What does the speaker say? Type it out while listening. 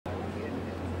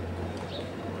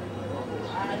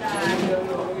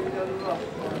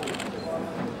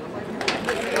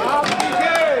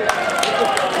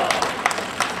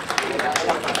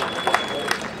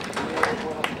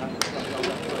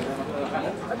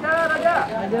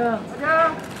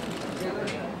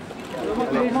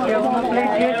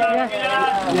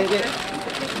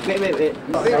Wait.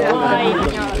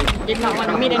 Did not want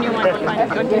to meet anyone.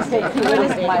 Don't you say?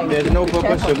 There's no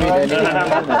purpose to meet anyone.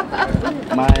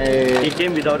 He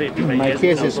came without it. My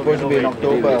case is supposed to be in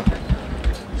October.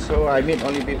 So I meet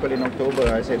only people in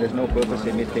October. I said there's no purpose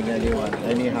in meeting anyone.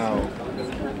 Anyhow.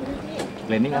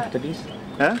 Planning after this?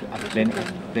 Huh?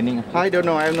 Planning after I don't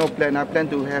know. I have no plan. I plan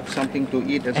to have something to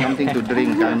eat and something to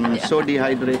drink. I'm so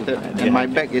dehydrated and my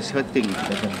back is hurting.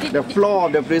 The floor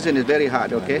of the prison is very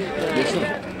hard, okay?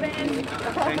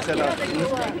 Thanks a lot.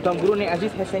 Tuan Guru Nek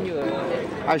Aziz has sent you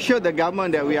I assured the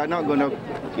government that we are not going to,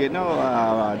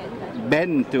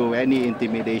 bend to any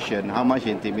intimidation. How much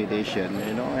intimidation,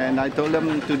 And I told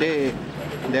them today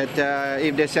that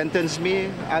if they sentence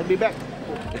me, I'll be back.